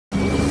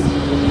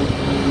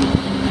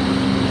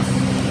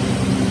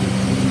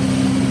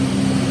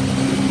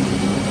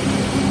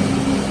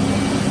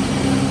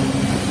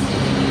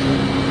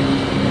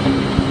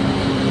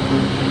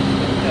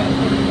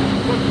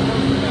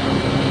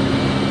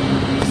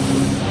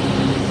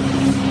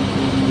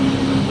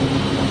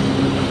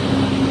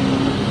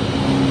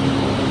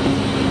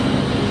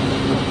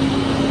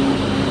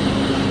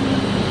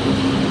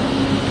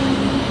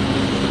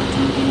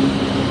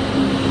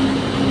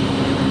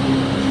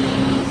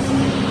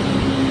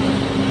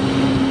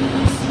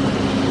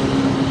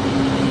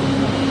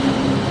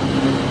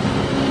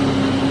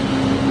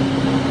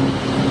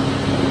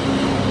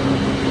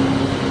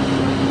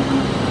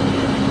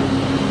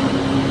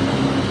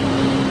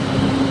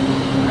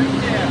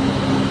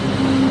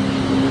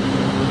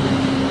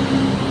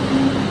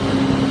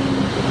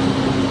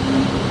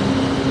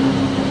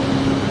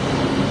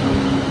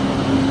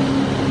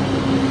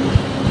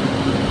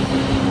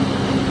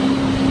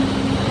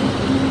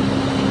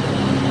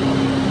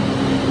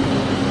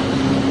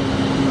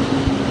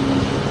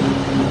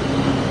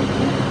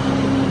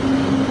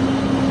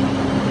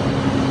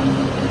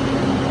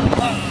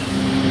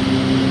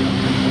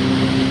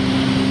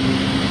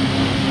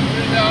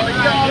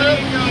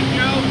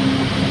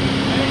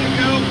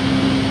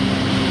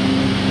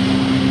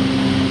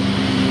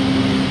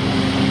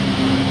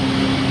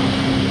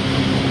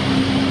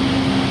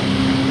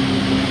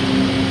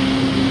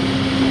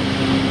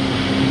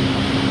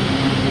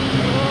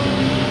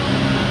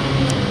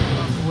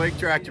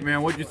instructor,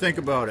 man. What'd you think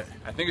about it?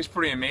 I think it's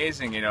pretty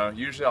amazing. You know,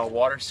 usually I'll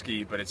water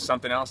ski, but it's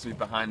something else to be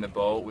behind the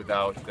boat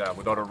without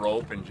a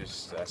rope and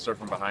just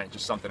surfing behind.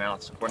 Just something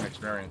else. Quite an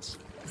experience.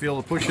 Feel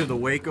the push of the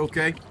wake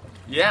okay?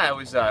 Yeah, it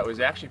was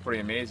actually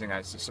pretty amazing.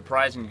 It's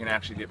surprising you can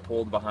actually get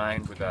pulled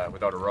behind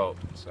without a rope.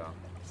 So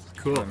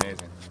cool. It's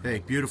amazing. Hey,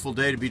 beautiful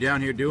day to be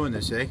down here doing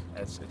this, eh?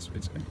 It's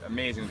an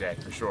amazing day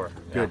for sure.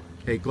 Good.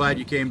 Yeah. Hey, glad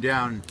you came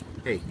down.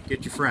 Hey,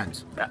 get your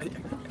friends.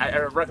 I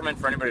recommend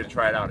for anybody to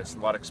try it out. It's a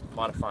lot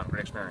of fun.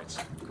 Great experience.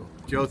 Cool.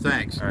 Joe,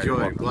 thanks. All right,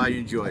 Enjoy it. Glad you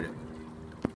enjoyed it.